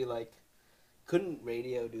part would be like, couldn't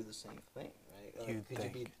radio do the same thing, right? could you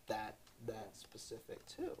be that specific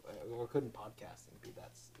too, or couldn't podcasting be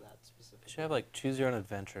that specific? They should have like choose your own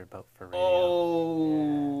adventure, but for radio.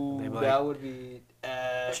 Oh, yeah. Like, that would be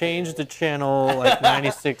change the channel like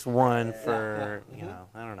 96.1 for you know,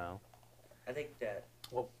 I don't know. I think that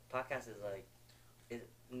podcast is like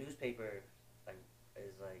newspaper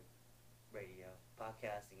is like radio.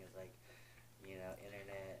 Podcasting is like, you know,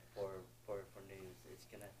 internet for news. It's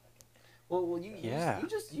gonna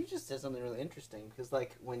you just said something really interesting, because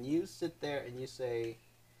like when you sit there and you say,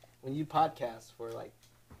 when you podcast for like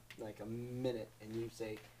a minute and you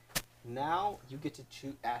say, now you get to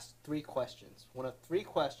ask 3 questions, one of 3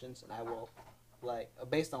 questions, and I will, like,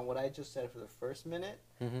 based on what I just said for the first minute,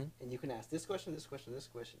 and you can ask this question, this question, this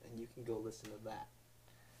question, and you can go listen to that.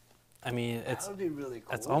 I mean, that would be really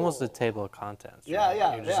cool. It's almost a table of contents. Right?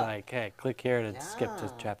 Yeah. You're just like, hey, click here to skip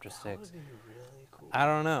to chapter 6. That would be really cool. I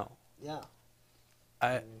don't know. Yeah.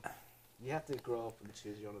 You have to grow up with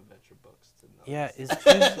Choose Your Own Adventure books to know. Yeah,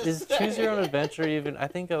 is Choose Your Own Adventure even? I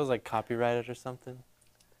think that was like copyrighted or something.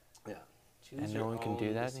 Yeah. And no one can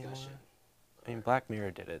do that anymore. I mean, Black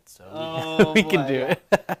Mirror did it, so we boy, can do it.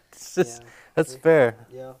 It's just, that's fair.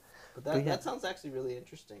 Yeah, but that sounds actually really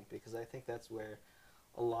interesting, because I think that's where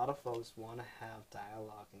a lot of folks want to have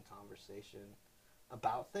dialogue and conversation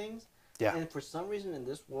about things. Yeah. And for some reason in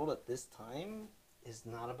this world at this time, is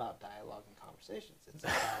not about dialogue and conversations. It's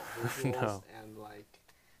about visuals and like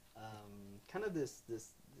kind of this like,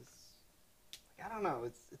 I don't know.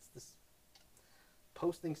 It's this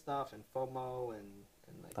posting stuff and FOMO and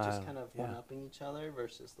like just kind of one-upping each other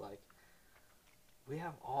versus like we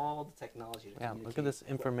have all the technology to communicate. Look at this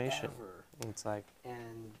information. Forever, it's like,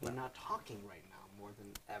 and we're not talking right now more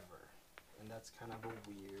than ever, and that's kind of a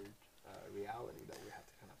weird reality that we have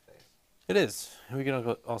to kind of face. It is. We can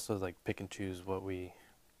also like pick and choose what we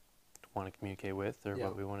want to communicate with, or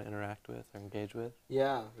what we want to interact with or engage with.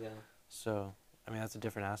 Yeah. So, I mean, that's a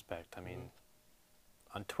different aspect. I mean,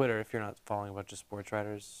 on Twitter, if you're not following a bunch of sports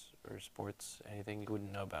writers or sports anything, you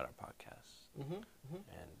wouldn't know about our podcast.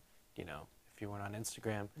 And, you know, if you went on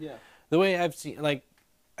Instagram, the way I've seen, like,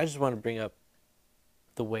 I just want to bring up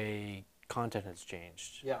the way content has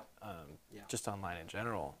changed. Just online in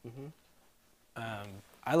general.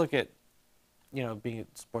 I look at, you know, being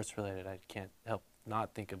sports related, I can't help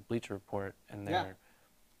not think of Bleacher Report and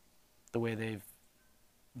the way they've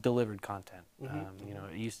delivered content. You know,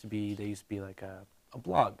 they used to be like a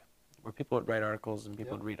blog where people would write articles and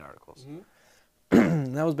people would read articles.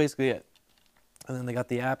 And that was basically it. And then they got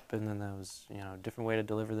the app, and then that was, you know, a different way to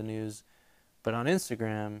deliver the news. But on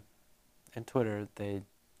Instagram and Twitter, they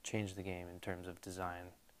changed the game in terms of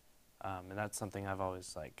design. And that's something I've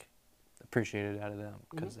always, like, appreciated out of them,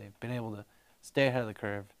 because they've been able to stay ahead of the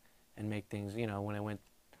curve and make things, you know, when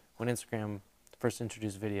Instagram first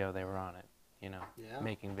introduced video, they were on it, you know,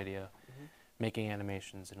 making video, making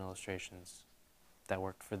animations and illustrations that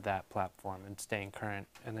worked for that platform and staying current.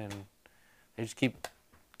 And then they just keep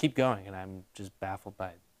going, and I'm just baffled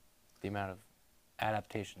by the amount of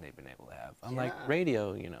adaptation they've been able to have. Unlike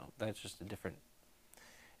radio, you know, that's just a different,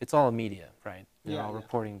 it's all media, right? They're all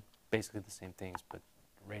reporting basically the same things, but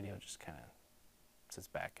radio just kind of sits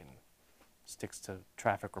back and sticks to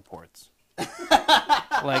traffic reports.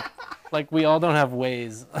 like we all don't have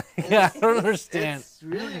ways. I don't understand. It's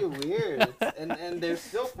really weird. And they're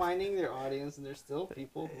still finding their audience, and there's still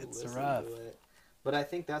people who listen to it. But I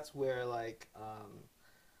think that's where, like,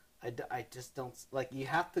 I just don't, like, you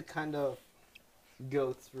have to kind of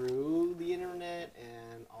go through the internet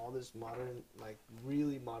and all this modern, like,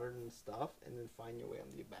 really modern stuff, and then find your way on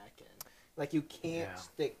the back end. Like, you can't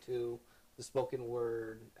stick to the spoken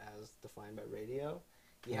word as defined by radio.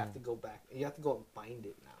 You have to go back. You have to go and find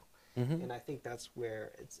it now. And I think that's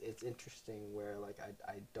where it's interesting, where, like,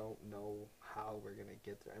 I don't know how we're going to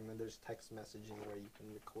get there. I mean, there's text messaging where you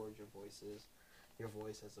can record your voice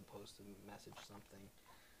as opposed to message something,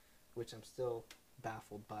 which I'm still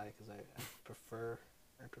baffled by, because I prefer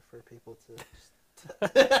people to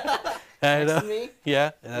text me.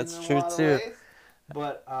 Yeah, that's true too. Ways.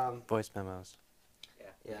 But voice memos.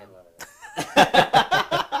 Yeah.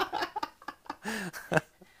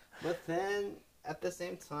 But then at the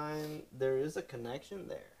same time, there is a connection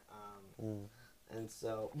there. And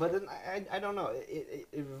so, but then I don't know. It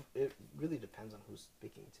really depends on who's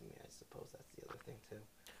speaking to me. I suppose that's the other thing too.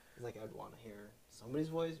 Like, I'd want to hear somebody's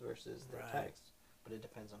voice versus their text, but it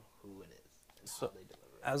depends on who it is and how they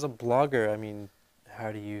deliver it. As a blogger, I mean,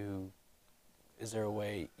 is there a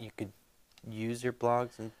way you could use your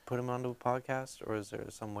blogs and put them onto a podcast, or is there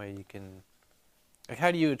some way you can, like,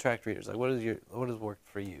 how do you attract readers? Like, what has worked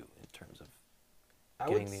for you in terms of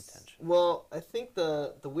getting the attention. Well, I think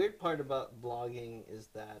the weird part about blogging is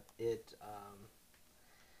that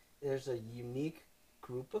there's a unique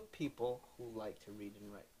group of people who like to read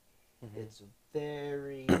and write. Mm-hmm. It's a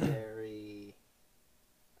very, very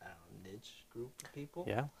niche group of people.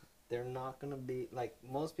 Yeah. They're not going to be, like,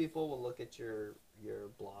 most people will look at your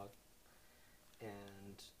blog,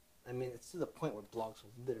 and, I mean, it's to the point where blogs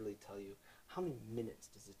will literally tell you, how many minutes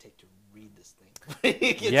does it take to read this thing?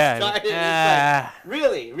 You get started. It's like,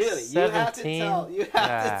 really? 17? You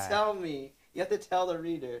have to tell me, you have to tell the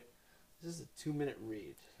reader, this is a 2-minute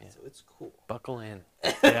read, so it's cool. Buckle in.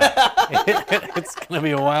 Yeah. It's going to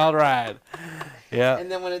be a wild ride. Yeah. And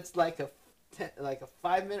then when it's like a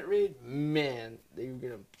 5-minute read, man, you're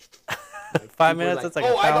gonna. 5 minutes. That's like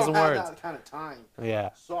 1,000 words. I don't have that kind of time. Yeah.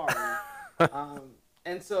 Sorry.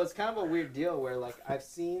 And so it's kind of a weird deal where, like, I've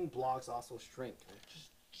seen blogs also shrink.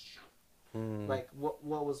 Like what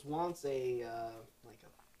was once a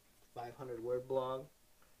 500-word blog.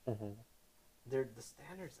 Mm-hmm. They're the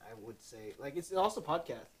standards, I would say. Like, it's also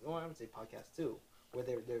podcasts. Well, I would say podcasts too, where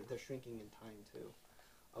they're shrinking in time too,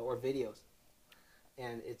 or videos.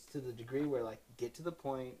 And it's to the degree where, like, get to the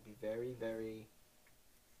point, be very, very,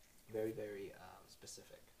 very, very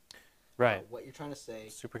specific. Right. What you're trying to say.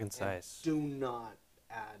 Super concise. Do not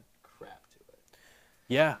add crap to it.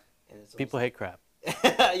 Yeah. People hate crap.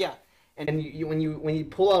 Yeah. And you, when you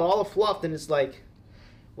pull out all the fluff, then it's like,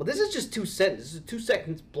 well, this is just 2 sentences. This is a 2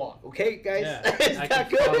 seconds block, okay, guys? Yeah. It's I not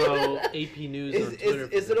can good. follow AP News on Twitter.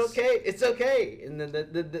 Is it okay? It's okay. And then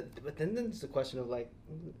but then it's the question of, like,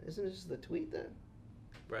 isn't it just the tweet then?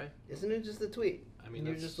 Right. Isn't it just the tweet? I mean,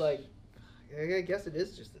 you're just like, I guess it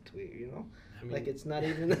is just a tweet, you know? I mean, like, it's not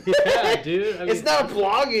even. Yeah, dude. I mean, it's not a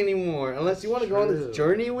blog anymore, unless you want to go on this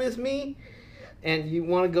journey with me, and you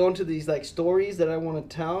want to go into these, like, stories that I want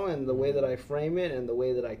to tell, and the way that I frame it, and the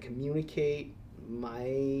way that I communicate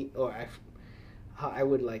how I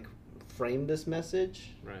would, like, frame this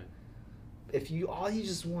message. Right. If all you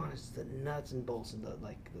just want is the nuts and bolts and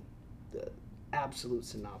the absolute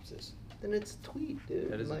synopsis, then it's a tweet,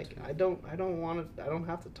 dude. That is like, a tweet. I don't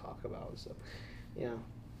have to talk about it. So, yeah.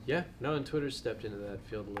 Yeah. No, and Twitter stepped into that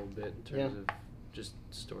field a little bit in terms of just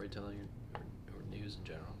storytelling or news in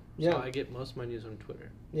general. Yeah. So I get most of my news on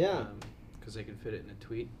Twitter. Yeah. Because they can fit it in a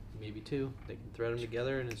tweet, maybe 2. They can thread them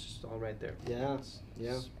together, and it's just all right there. Yeah. It's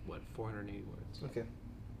 480 words. Okay.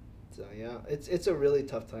 So yeah, it's a really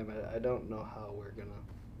tough time. I don't know how we're gonna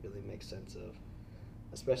really make sense of,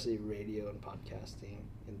 especially radio and podcasting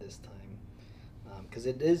in this time, because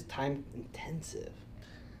it is time intensive.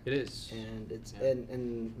 It is. And it's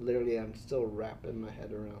and literally I'm still wrapping my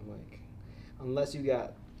head around, like, unless you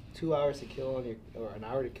got 2 hours to kill on or an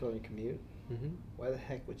hour to kill on your commute, why the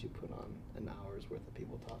heck would you put on an hour's worth of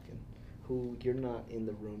people talking who you're not in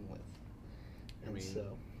the room with? And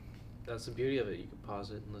that's the beauty of it. You can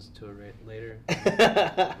pause it and listen to it later.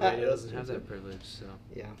 Radio doesn't have that privilege, so.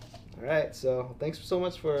 Yeah. All right. So thanks so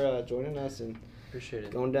much for joining us and appreciate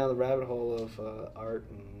it. Going down the rabbit hole of art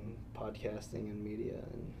and podcasting and media,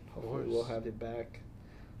 and hopefully we'll have you back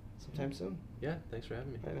sometime soon. Yeah. Thanks for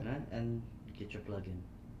having me. Right, and get your plug in.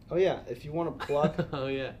 Oh yeah. If you want to plug. Oh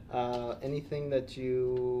yeah. Anything that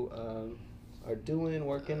you are doing,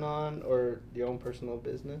 working on, or your own personal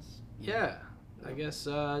business. Yeah. I guess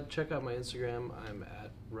check out my Instagram. I'm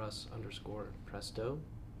at Russ_Presto.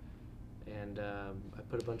 And I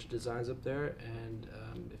put a bunch of designs up there. And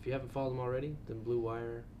if you haven't followed them already, then Blue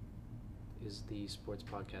Wire is the sports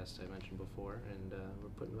podcast I mentioned before. And we're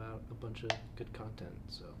putting out a bunch of good content.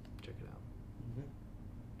 So check it out.